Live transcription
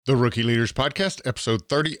The Rookie Leaders Podcast, episode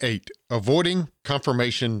 38, Avoiding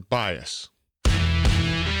Confirmation Bias.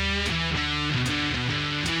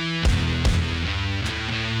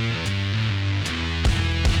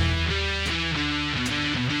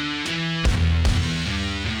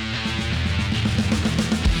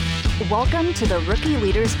 Welcome to the Rookie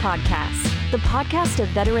Leaders Podcast, the podcast of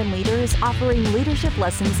veteran leaders offering leadership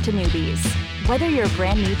lessons to newbies. Whether you're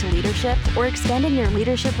brand new to leadership or expanding your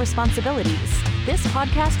leadership responsibilities, this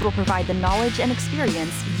podcast will provide the knowledge and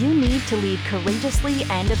experience you need to lead courageously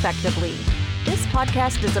and effectively. This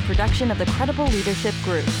podcast is a production of the Credible Leadership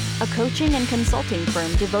Group, a coaching and consulting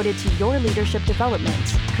firm devoted to your leadership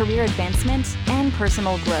development, career advancement, and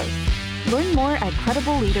personal growth. Learn more at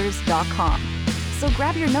credibleleaders.com. So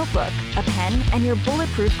grab your notebook, a pen, and your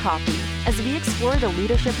bulletproof coffee as we explore the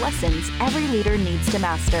leadership lessons every leader needs to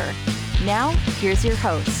master. Now, here's your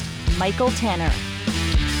host, Michael Tanner.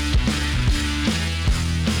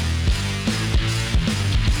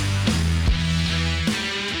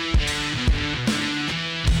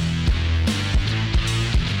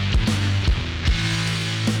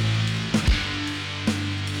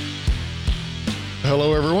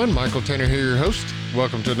 Hello, everyone. Michael Tanner here, your host.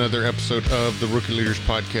 Welcome to another episode of the Rookie Leaders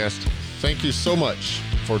Podcast. Thank you so much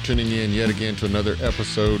for tuning in yet again to another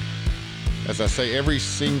episode. As I say every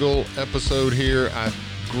single episode here, I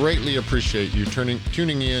greatly appreciate you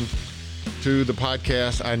tuning in to the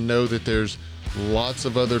podcast. I know that there's lots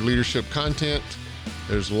of other leadership content.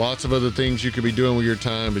 There's lots of other things you could be doing with your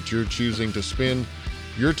time, but you're choosing to spend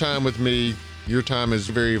your time with me. Your time is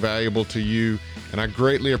very valuable to you, and I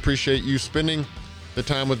greatly appreciate you spending the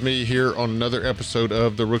time with me here on another episode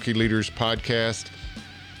of the Rookie Leaders Podcast.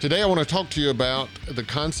 Today, I want to talk to you about the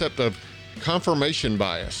concept of confirmation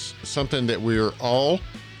bias, something that we're all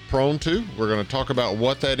prone to. We're going to talk about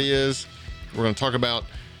what that is. We're going to talk about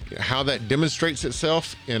how that demonstrates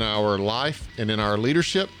itself in our life and in our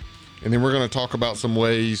leadership. And then we're going to talk about some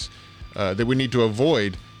ways that we need to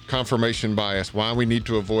avoid confirmation bias, why we need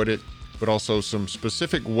to avoid it, but also some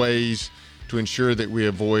specific ways to ensure that we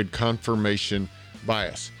avoid confirmation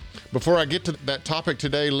bias. Before I get to that topic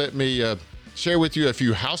today, let me share with you a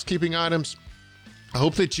few housekeeping items. I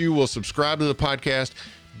hope that you will subscribe to the podcast.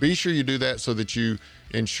 Be sure you do that so that you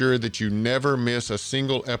ensure that you never miss a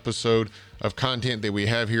single episode of content that we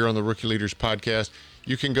have here on the Rookie Leaders Podcast.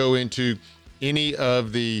 You can go into any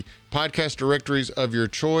of the podcast directories of your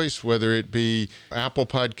choice, whether it be Apple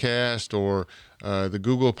Podcast or the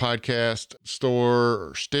Google Podcast Store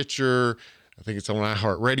or Stitcher. I think it's on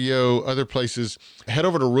iHeartRadio, other places. Head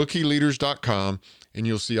over to rookieleaders.com and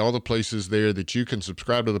you'll see all the places there that you can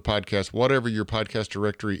subscribe to the podcast, whatever your podcast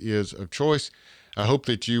directory is of choice. I hope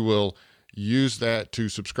that you will use that to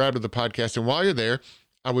subscribe to the podcast. And while you're there,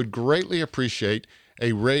 I would greatly appreciate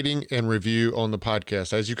a rating and review on the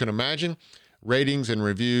podcast. As you can imagine, ratings and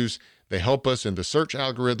reviews, they help us in the search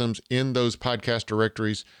algorithms in those podcast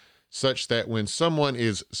directories, such that when someone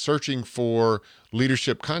is searching for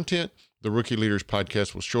leadership content, the Rookie Leaders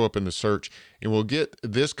Podcast will show up in the search, and we'll get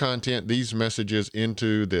this content, these messages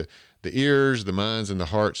into the ears, the minds, and the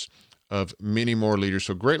hearts of many more leaders.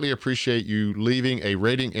 So greatly appreciate you leaving a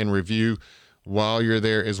rating and review while you're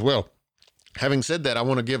there as well. Having said that, I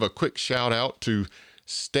want to give a quick shout out to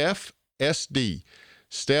Steph SD.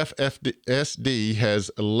 Steph SD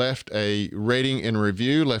has left a rating and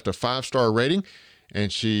review, left a 5-star rating,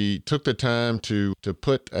 and she took the time to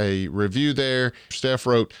put a review there. Steph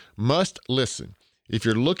wrote, "Must listen. If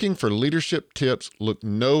you're looking for leadership tips, look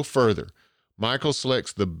no further. Michael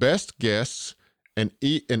selects the best guests, and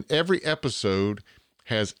every episode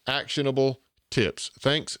has actionable tips."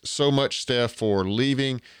 Thanks so much, Steph, for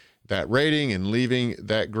leaving that rating and leaving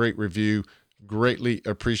that great review. Greatly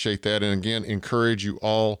appreciate that. And again, encourage you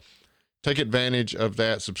all, take advantage of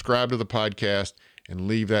that. Subscribe to the podcast and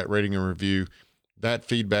leave that rating and review. That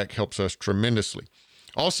feedback helps us tremendously.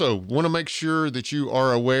 Also, want to make sure that you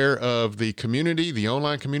are aware of the community, the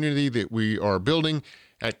online community that we are building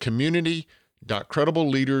at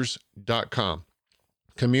community.credibleleaders.com.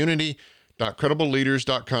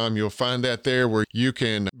 Community.credibleleaders.com. You'll find that there where you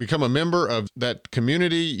can become a member of that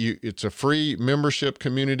community. It's a free membership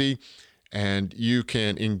community, and you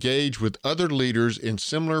can engage with other leaders in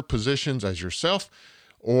similar positions as yourself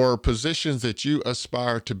or positions that you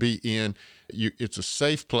aspire to be in. It's a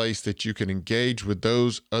safe place that you can engage with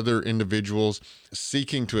those other individuals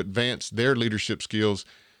seeking to advance their leadership skills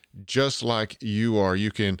just like you are.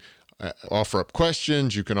 You can offer up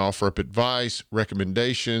questions, you can offer up advice,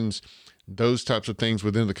 recommendations, those types of things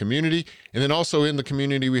within the community. And then also in the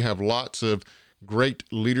community, we have lots of great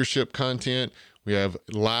leadership content. We have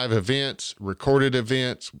live events, recorded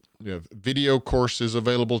events, we have video courses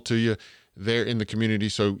available to you there in the community.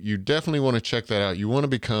 So you definitely want to check that out. You want to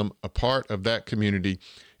become a part of that community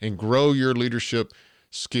and grow your leadership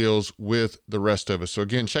skills with the rest of us. So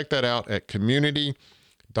again, check that out at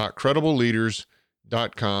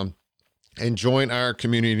community.credibleleaders.com and join our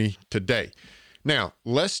community today. Now,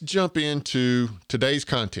 let's jump into today's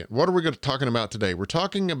content. What are we talking about today? We're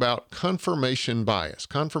talking about confirmation bias.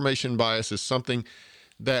 Confirmation bias is something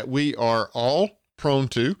that we are all prone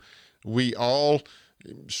to. We all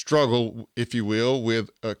struggle, if you will, with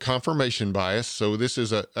a confirmation bias. So this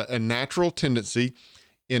is a natural tendency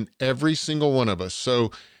in every single one of us. So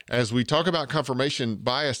as we talk about confirmation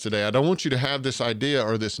bias today, I don't want you to have this idea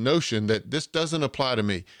or this notion that this doesn't apply to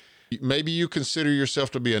me. Maybe you consider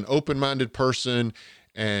yourself to be an open-minded person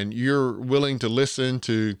and you're willing to listen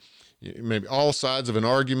to maybe all sides of an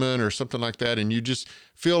argument or something like that, and you just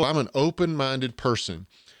feel, I'm an open-minded person.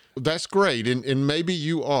 That's great, and maybe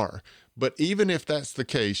you are. But even if that's the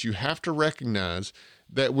case, you have to recognize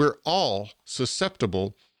that we're all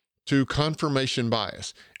susceptible to confirmation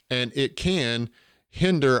bias, and it can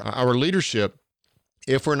hinder our leadership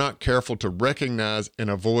if we're not careful to recognize and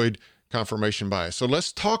avoid confirmation bias. So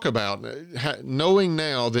let's talk about knowing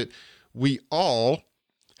now that we all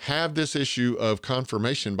have this issue of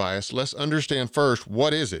confirmation bias. Let's understand first,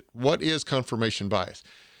 what is it? What is confirmation bias?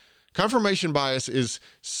 Confirmation bias is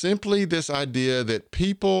simply this idea that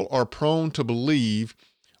people are prone to believe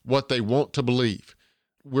what they want to believe.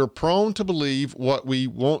 We're prone to believe what we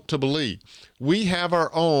want to believe. We have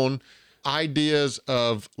our own ideas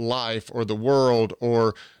of life or the world,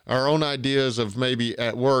 or our own ideas of maybe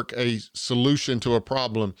at work a solution to a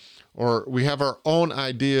problem, or we have our own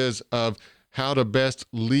ideas of how to best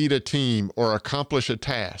lead a team or accomplish a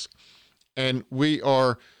task. And we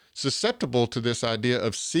are susceptible to this idea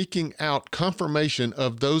of seeking out confirmation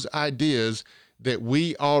of those ideas that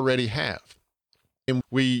we already have. And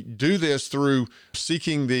we do this through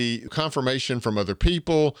seeking the confirmation from other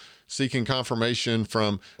people, seeking confirmation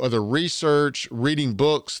from other research, reading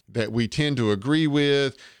books that we tend to agree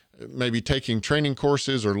with, maybe taking training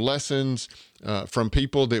courses or lessons from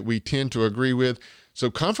people that we tend to agree with. So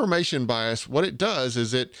confirmation bias, what it does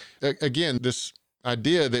is again, this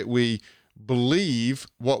idea that we believe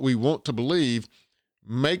what we want to believe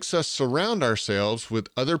makes us surround ourselves with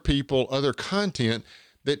other people, other content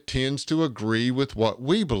that tends to agree with what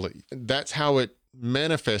we believe. That's how it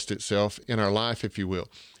manifests itself in our life, if you will.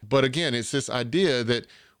 But again, it's this idea that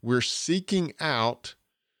we're seeking out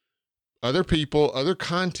other people, other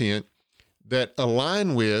content that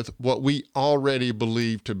align with what we already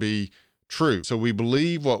believe to be true. So we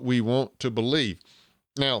believe what we want to believe.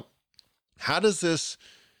 Now, how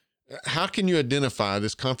can you identify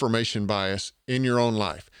this confirmation bias in your own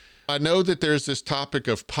life? I know that there's this topic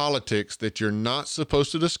of politics that you're not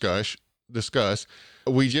supposed to discuss.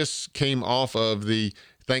 We just came off of the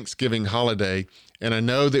Thanksgiving holiday, and I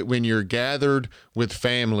know that when you're gathered with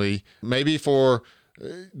family, maybe for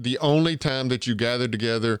the only time that you gather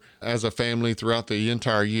together as a family throughout the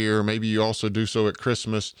entire year, maybe you also do so at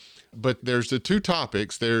Christmas, but there's the two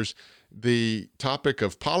topics. There's the topic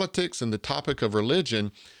of politics and the topic of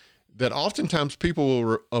religion that oftentimes people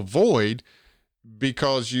will avoid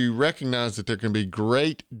because you recognize that there can be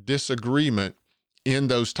great disagreement in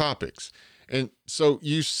those topics. And so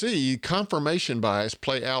you see confirmation bias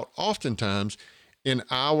play out oftentimes in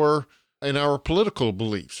our political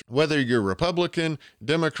beliefs. Whether you're Republican,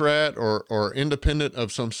 Democrat, or independent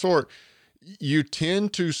of some sort, you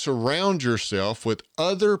tend to surround yourself with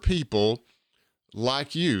other people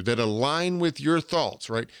like you that align with your thoughts,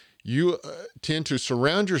 right? You tend to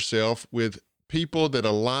surround yourself with people that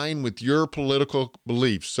align with your political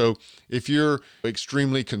beliefs. So if you're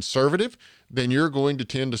extremely conservative, then you're going to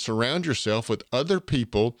tend to surround yourself with other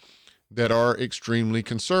people that are extremely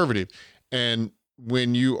conservative. And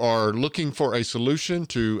when you are looking for a solution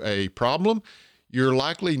to a problem, you're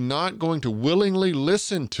likely not going to willingly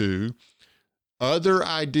listen to other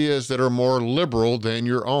ideas that are more liberal than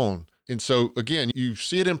your own. And so again, you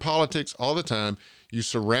see it in politics all the time. You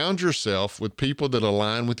surround yourself with people that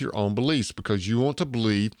align with your own beliefs because you want to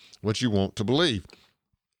believe what you want to believe.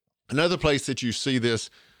 Another place that you see this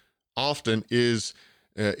often is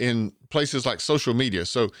in places like social media.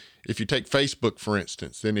 So if you take Facebook, for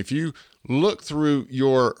instance, then if you look through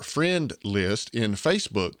your friend list in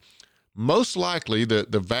Facebook, most likely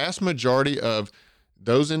the vast majority of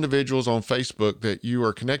those individuals on Facebook that you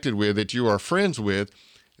are connected with, that you are friends with,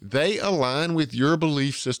 they align with your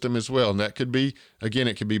belief system as well. And that could be, again,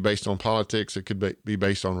 it could be based on politics. It could be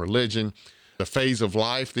based on religion. the phase of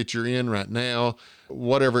life that you're in right now,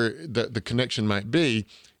 whatever the connection might be,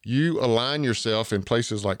 you align yourself in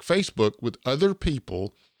places like Facebook with other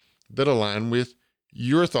people that align with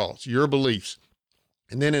your thoughts, your beliefs.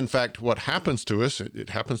 And then, in fact, what happens to us,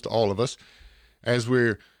 it happens to all of us, as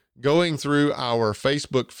we're going through our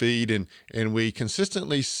Facebook feed and we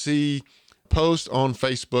consistently see posts on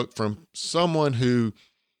Facebook from someone who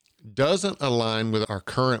doesn't align with our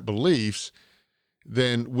current beliefs,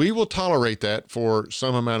 then we will tolerate that for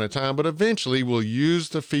some amount of time, but eventually we'll use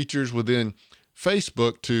the features within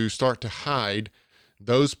Facebook to start to hide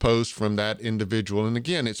those posts from that individual. And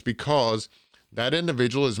again, it's because that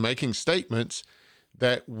individual is making statements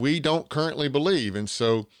that we don't currently believe. And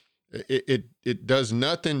so it does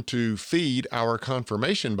nothing to feed our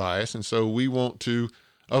confirmation bias. And so we want to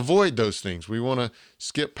avoid those things. We want to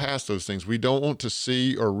skip past those things. We don't want to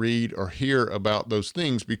see or read or hear about those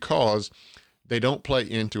things because they don't play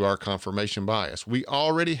into our confirmation bias. We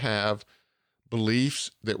already have beliefs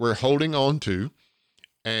that we're holding on to,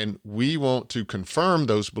 and we want to confirm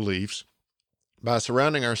those beliefs by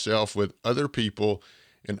surrounding ourselves with other people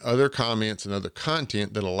and other comments and other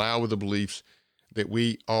content that allow with the beliefs that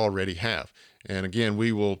we already have. And again,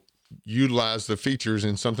 we will utilize the features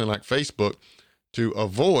in something like Facebook to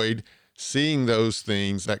avoid seeing those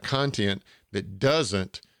things, that content that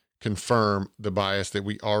doesn't confirm the bias that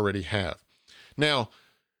we already have. Now,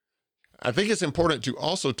 I think it's important to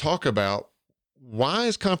also talk about, why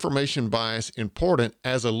is confirmation bias important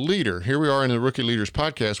as a leader? Here we are in the Rookie Leaders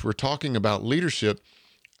podcast. We're talking about leadership.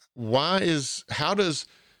 How does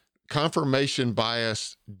confirmation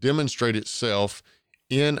bias demonstrate itself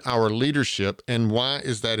in our leadership, and why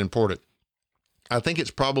is that important? I think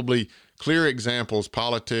it's probably clear examples,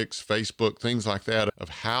 politics, Facebook, things like that, of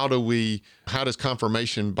how does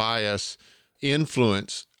confirmation bias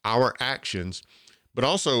influence our actions, but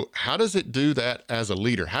also how does it do that as a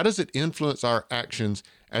leader? How does it influence our actions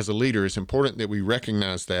as a leader? It's important that we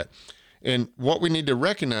recognize that. And what we need to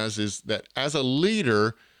recognize is that as a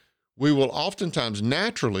leader, we will oftentimes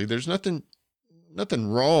naturally, there's nothing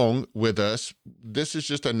wrong with us. This is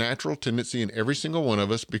just a natural tendency in every single one of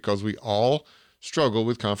us because we all struggle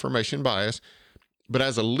with confirmation bias. But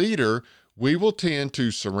as a leader, we will tend to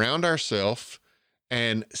surround ourselves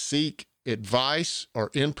and seek advice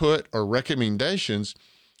or input or recommendations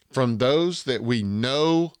from those that we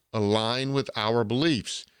know align with our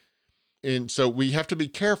beliefs. And so we have to be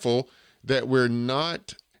careful that we're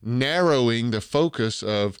not narrowing the focus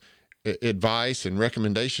of advice and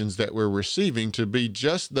recommendations that we're receiving to be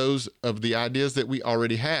just those of the ideas that we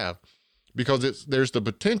already have, because there's the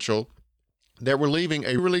potential that we're leaving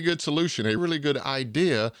a really good solution, a really good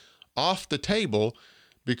idea off the table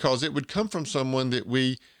because it would come from someone that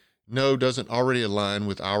we know doesn't already align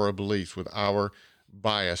with our beliefs, with our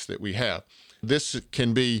bias that we have. This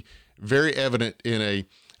can be very evident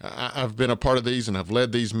I've been a part of these and I've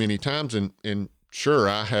led these many times, and sure,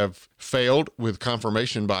 I have failed with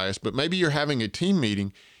confirmation bias, but maybe you're having a team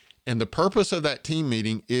meeting and the purpose of that team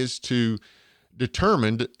meeting is to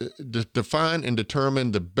define and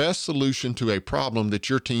determine the best solution to a problem that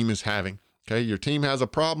your team is having. Okay, your team has a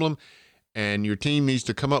problem and your team needs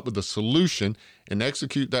to come up with a solution and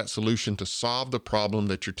execute that solution to solve the problem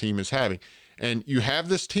that your team is having. And you have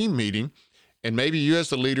this team meeting, and maybe you as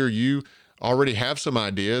the leader, you already have some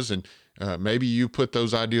ideas, and maybe you put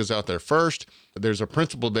those ideas out there first. There's a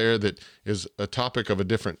principle there that is a topic of a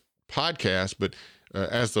different podcast, but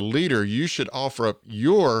as the leader, you should offer up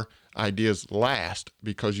your ideas last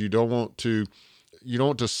because you don't want to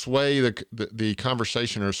sway the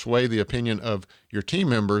conversation or sway the opinion of your team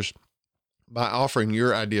members by offering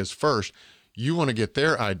your ideas first. You want to get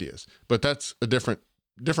their ideas, but that's a different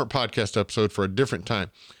podcast episode for a different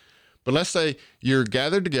time. But let's say you're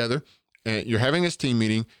gathered together and you're having this team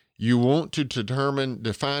meeting. You want to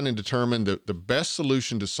define and determine the best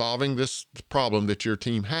solution to solving this problem that your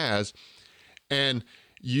team has, and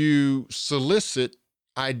you solicit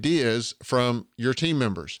ideas from your team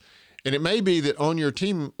members. And it may be that on your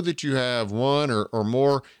team that you have one or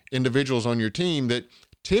more individuals on your team that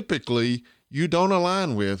typically you don't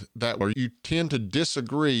align with, that or you tend to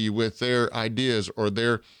disagree with their ideas or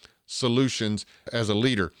their solutions as a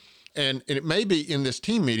leader. And it may be in this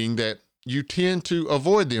team meeting that you tend to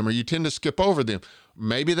avoid them or you tend to skip over them.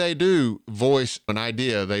 Maybe they do voice an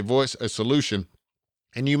idea, they voice a solution,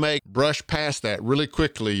 and you may brush past that really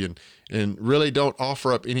quickly and really don't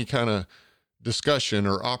offer up any kind of discussion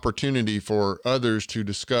or opportunity for others to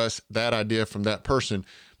discuss that idea from that person.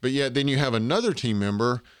 But yet then you have another team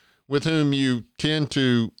member with whom you tend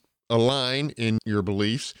to align in your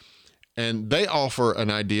beliefs, and they offer an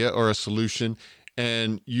idea or a solution,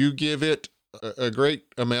 and you give it a great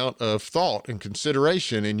amount of thought and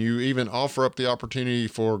consideration, and you even offer up the opportunity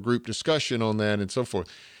for group discussion on that and so forth.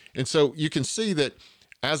 And so you can see that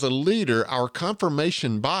as a leader, our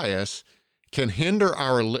confirmation bias can hinder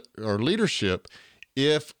our leadership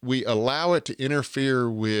if we allow it to interfere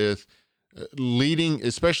with leading,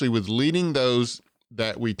 especially with leading those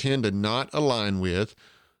that we tend to not align with,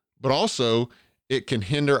 but also it can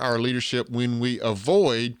hinder our leadership when we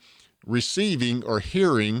avoid receiving or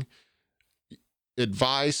hearing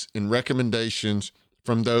advice and recommendations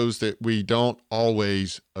from those that we don't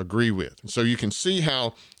always agree with. And so you can see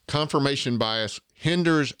how confirmation bias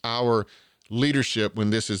hinders our leadership when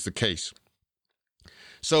this is the case.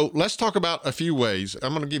 So let's talk about a few ways.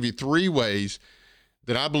 I'm going to give you 3 ways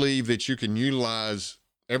that I believe that you can utilize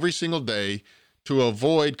every single day to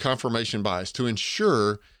avoid confirmation bias, to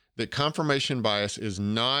ensure that confirmation bias is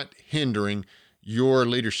not hindering your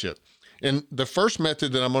leadership. And the first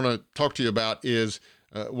method that I'm going to talk to you about is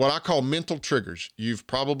what I call mental triggers. You've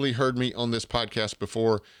probably heard me on this podcast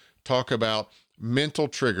before talk about mental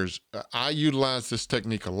triggers. I utilize this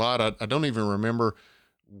technique a lot. I don't even remember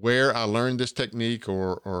where I learned this technique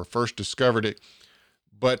or first discovered it,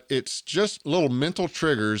 but it's just little mental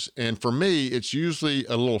triggers. And for me, it's usually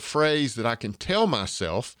a little phrase that I can tell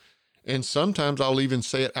myself, and sometimes I'll even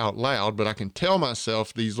say it out loud, but I can tell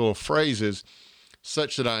myself these little phrases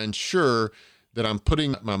such that I ensure that I'm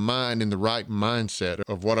putting my mind in the right mindset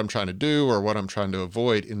of what I'm trying to do or what I'm trying to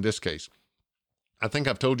avoid in this case. I think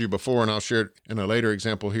I've told you before, and I'll share it in a later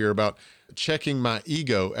example here, about checking my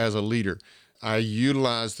ego as a leader. I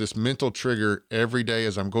utilize this mental trigger every day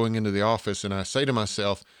as I'm going into the office, and I say to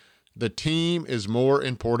myself, the team is more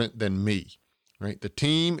important than me, right? The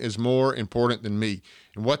team is more important than me.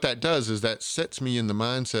 And what that does is that sets me in the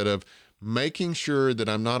mindset of making sure that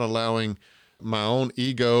I'm not allowing my own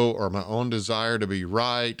ego or my own desire to be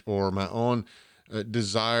right or my own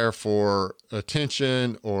desire for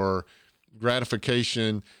attention or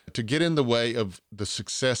gratification to get in the way of the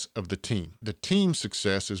success of the team. The team's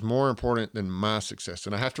success is more important than my success.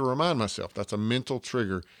 And I have to remind myself, that's a mental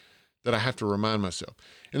trigger that I have to remind myself.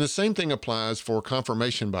 And the same thing applies for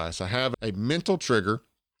confirmation bias. I have a mental trigger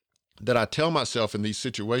that I tell myself in these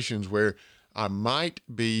situations where I might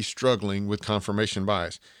be struggling with confirmation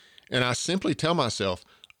bias. And I simply tell myself,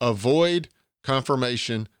 avoid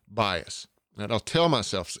confirmation bias. And I'll tell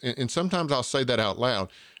myself, and sometimes I'll say that out loud.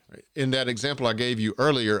 In that example I gave you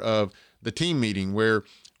earlier of the team meeting where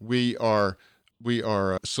we are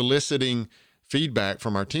soliciting feedback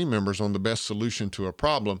from our team members on the best solution to a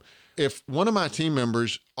problem. If one of my team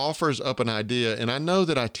members offers up an idea and I know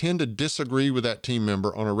that I tend to disagree with that team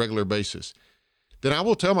member on a regular basis, then I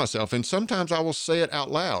will tell myself, and sometimes I will say it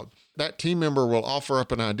out loud. That team member will offer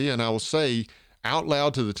up an idea and I will say out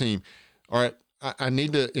loud to the team, all right, I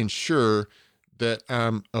need to ensure that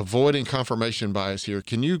I'm avoiding confirmation bias here.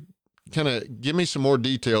 Can you kind of give me some more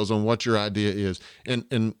details on what your idea is?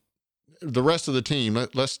 And the rest of the team,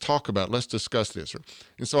 let's talk about it. Let's discuss this.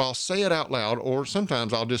 And so I'll say it out loud, or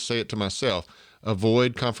sometimes I'll just say it to myself,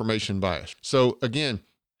 avoid confirmation bias. So again,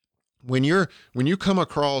 when you come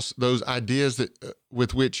across those ideas that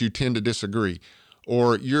with which you tend to disagree,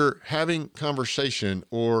 or you're having conversation,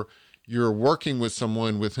 or you're working with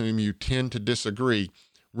someone with whom you tend to disagree,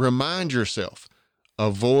 remind yourself,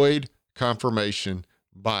 avoid confirmation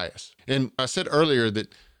bias. And I said earlier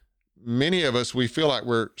that many of us, we feel like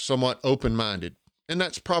we're somewhat open-minded, and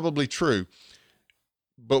that's probably true.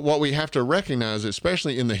 But what we have to recognize,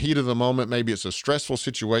 especially in the heat of the moment, maybe it's a stressful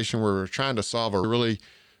situation where we're trying to solve a really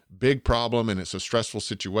big problem and it's a stressful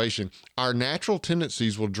situation, our natural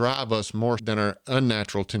tendencies will drive us more than our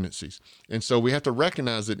unnatural tendencies. And so we have to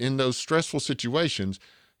recognize that in those stressful situations,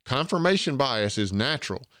 confirmation bias is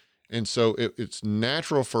natural. And so it's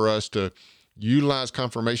natural for us to utilize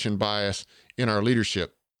confirmation bias in our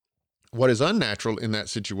leadership. What is unnatural in that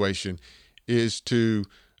situation is to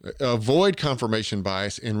avoid confirmation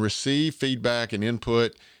bias and receive feedback and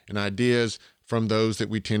input and ideas from those that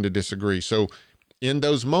we tend to disagree. So in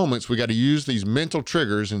those moments, we got to use these mental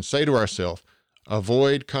triggers and say to ourselves,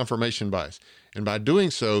 avoid confirmation bias. And by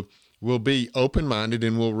doing so, we'll be open-minded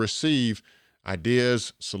and we'll receive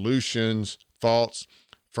ideas, solutions, thoughts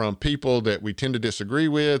from people that we tend to disagree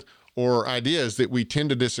with, or ideas that we tend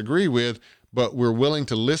to disagree with, but we're willing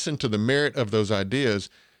to listen to the merit of those ideas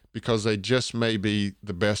because they just may be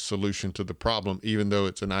the best solution to the problem, even though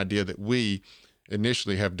it's an idea that we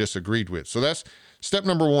initially have disagreed with. So that's step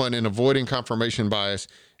number one in avoiding confirmation bias,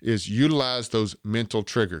 is utilize those mental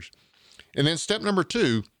triggers. And then step number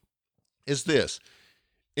two is this: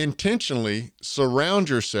 intentionally surround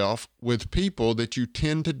yourself with people that you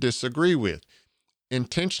tend to disagree with.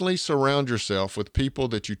 intentionally surround yourself with people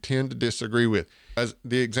that you tend to disagree with. As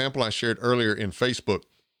the example I shared earlier in Facebook,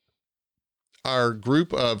 our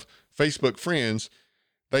group of Facebook friends,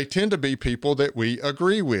 they tend to be people that we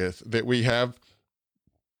agree with, that we have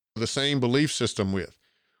the same belief system with.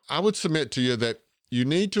 I would submit to you that you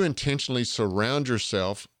need to intentionally surround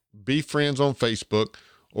yourself, be friends on Facebook,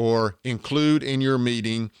 or include in your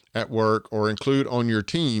meeting at work, or include on your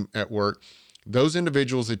team at work, those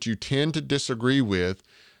individuals that you tend to disagree with,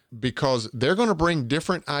 because they're going to bring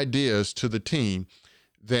different ideas to the team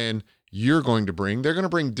than you're going to bring. They're going to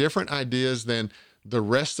bring different ideas than the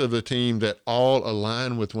rest of the team that all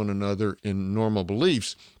align with one another in normal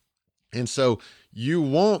beliefs. And so you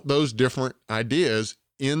want those different ideas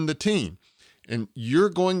in the team. And you're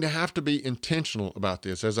going to have to be intentional about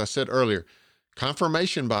this. As I said earlier,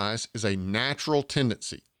 confirmation bias is a natural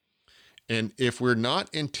tendency. And if we're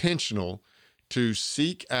not intentional to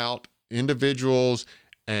seek out individuals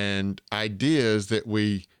and ideas that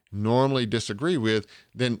we normally disagree with,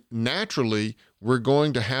 then naturally we're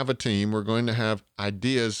going to have a team, we're going to have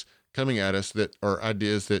ideas coming at us that are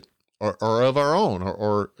ideas that are of our own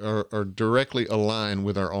or directly align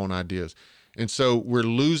with our own ideas. And so we're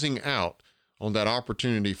losing out on that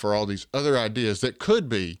opportunity for all these other ideas that could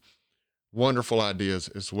be wonderful ideas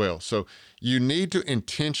as well. So you need to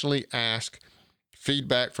intentionally ask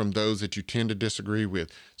feedback from those that you tend to disagree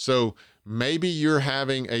with. So maybe you're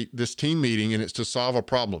having this team meeting and it's to solve a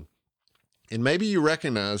problem. And maybe you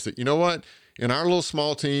recognize that, you know what, in our little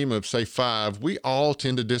small team of say 5, we all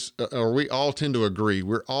tend to agree.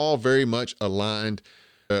 We're all very much aligned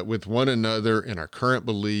with one another in our current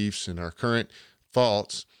beliefs and our current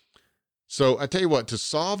thoughts. So I tell you what, to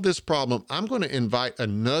solve this problem, I'm going to invite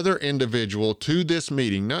another individual to this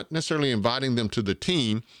meeting, not necessarily inviting them to the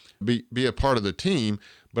team, be a part of the team,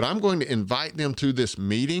 but I'm going to invite them to this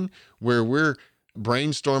meeting where we're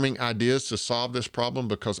brainstorming ideas to solve this problem,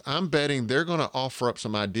 because I'm betting they're going to offer up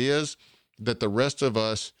some ideas that the rest of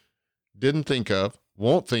us didn't think of,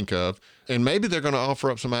 won't think of, and maybe they're going to offer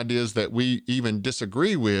up some ideas that we even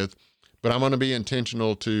disagree with, but I'm going to be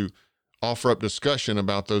intentional to offer up discussion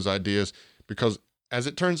about those ideas, because as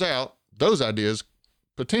it turns out, those ideas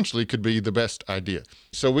potentially could be the best idea.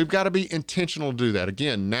 So we've got to be intentional to do that.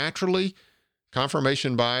 Again, naturally,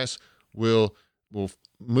 confirmation bias will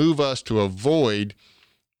move us to avoid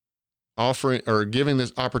offering or giving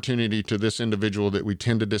this opportunity to this individual that we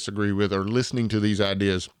tend to disagree with, or listening to these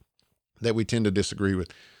ideas that we tend to disagree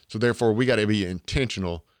with. So therefore, we got to be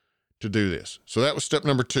intentional to do this. So that was step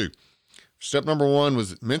number 2. Step number 1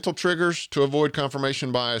 was mental triggers to avoid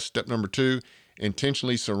confirmation bias. Step number 2,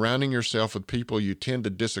 intentionally surrounding yourself with people you tend to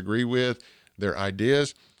disagree with, their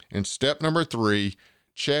ideas. And step number 3,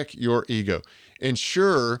 check your ego.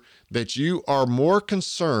 Ensure that you are more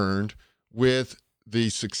concerned with the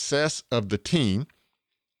success of the team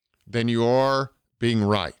than you are being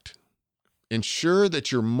right. Ensure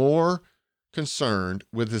that you're more concerned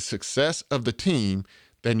with the success of the team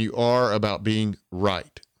than you are about being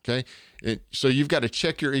right. Okay. So you've got to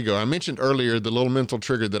check your ego. I mentioned earlier the little mental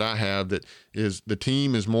trigger that I have that is the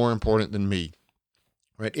team is more important than me,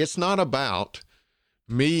 right? It's not about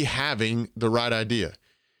me having the right idea.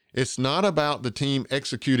 It's not about the team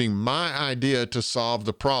executing my idea to solve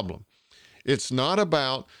the problem. It's not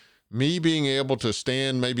about me being able to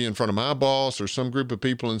stand maybe in front of my boss or some group of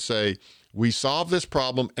people and say, we solved this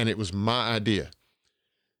problem and it was my idea.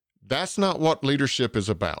 That's not what leadership is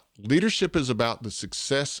about. Leadership is about the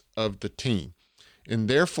success of the team. And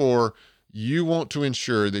therefore, you want to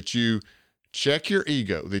ensure that you check your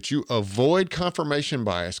ego, that you avoid confirmation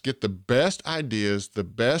bias, get the best ideas, the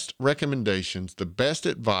best recommendations, the best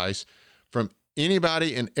advice from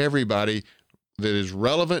anybody and everybody that is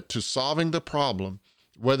relevant to solving the problem,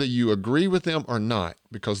 whether you agree with them or not,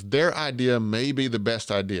 because their idea may be the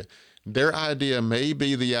best idea. Their idea may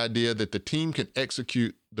be the idea that the team can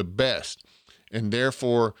execute the best and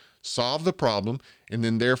therefore solve the problem, and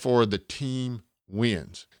then therefore the team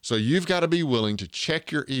wins. So you've got to be willing to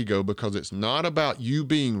check your ego, because it's not about you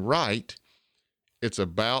being right. It's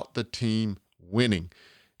about the team winning.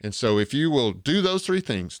 And so if you will do those 3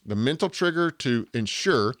 things, the mental trigger to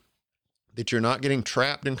ensure that you're not getting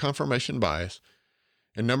trapped in confirmation bias,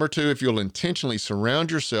 and number 2, if you'll intentionally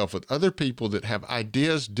surround yourself with other people that have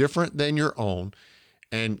ideas different than your own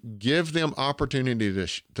and give them opportunity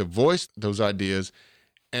to voice those ideas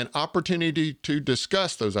and opportunity to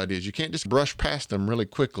discuss those ideas. You can't just brush past them really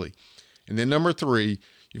quickly. And then number 3,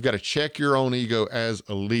 you've got to check your own ego as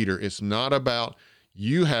a leader. It's not about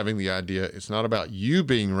you having the idea. It's not about you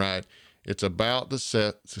being right. It's about the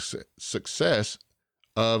success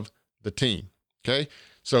of the team. Okay?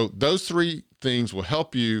 So those 3 things will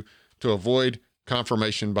help you to avoid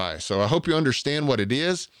confirmation bias. So I hope you understand what it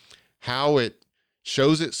is, how it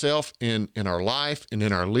shows itself in our life and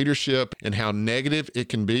in our leadership, and how negative it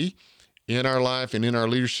can be in our life and in our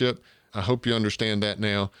leadership. I hope you understand that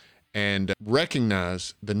now and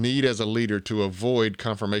recognize the need as a leader to avoid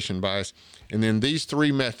confirmation bias. And then these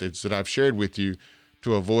 3 methods that I've shared with you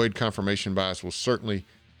to avoid confirmation bias will certainly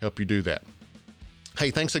help you do that. Hey,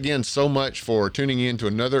 thanks again so much for tuning in to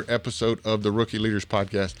another episode of the Rookie Leaders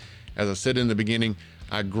Podcast. As I said in the beginning,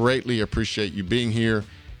 I greatly appreciate you being here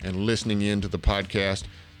and listening in to the podcast.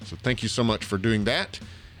 So thank you so much for doing that.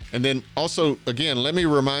 And then also, again, let me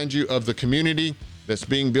remind you of the community that's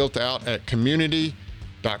being built out at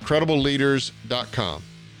community.credibleleaders.com.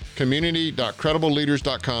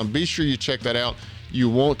 community.credibleleaders.com. Be sure you check that out. You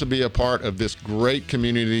want to be a part of this great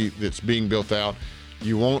community that's being built out.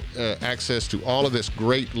 You want access to all of this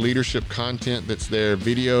great leadership content that's there,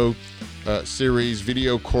 video series,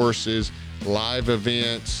 video courses, live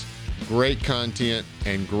events, great content,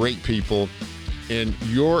 and great people. In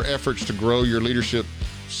your efforts to grow your leadership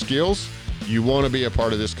skills, you want to be a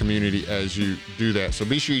part of this community as you do that. So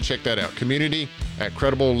be sure you check that out,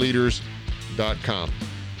 community.credibleleaders.com.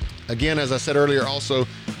 Again, as I said earlier, also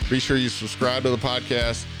be sure you subscribe to the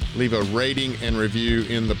podcast, leave a rating and review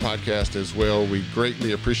in the podcast as well. We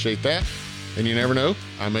greatly appreciate that. And you never know,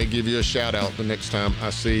 I may give you a shout out the next time I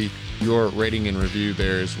see your rating and review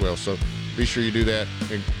there as well. So be sure you do that.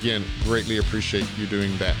 Again, greatly appreciate you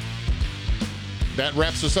doing that. That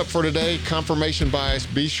wraps us up for today. Confirmation bias.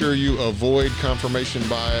 Be sure you avoid confirmation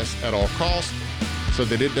bias at all costs so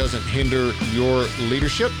that it doesn't hinder your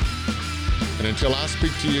leadership. And until I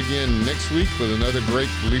speak to you again next week with another great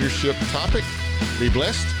leadership topic, be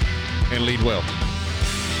blessed and lead well.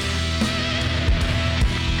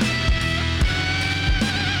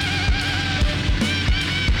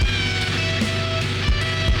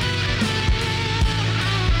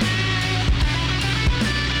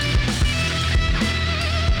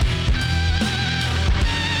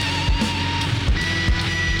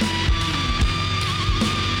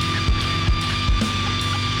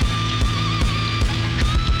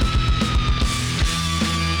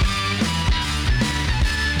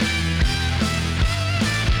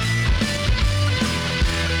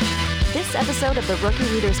 Episode of the Rookie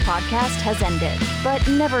Leaders Podcast has ended, but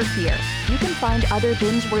never fear. You can find other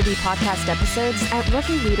binge-worthy podcast episodes at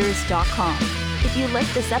RookieLeaders.com. If you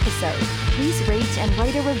liked this episode, please rate and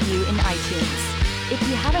write a review in iTunes. If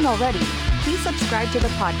you haven't already, please subscribe to the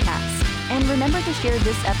podcast. And remember to share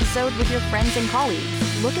this episode with your friends and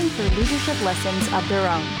colleagues looking for leadership lessons of their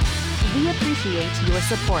own. We appreciate your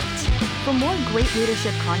support. For more great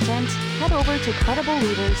leadership content, head over to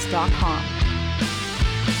CredibleLeaders.com.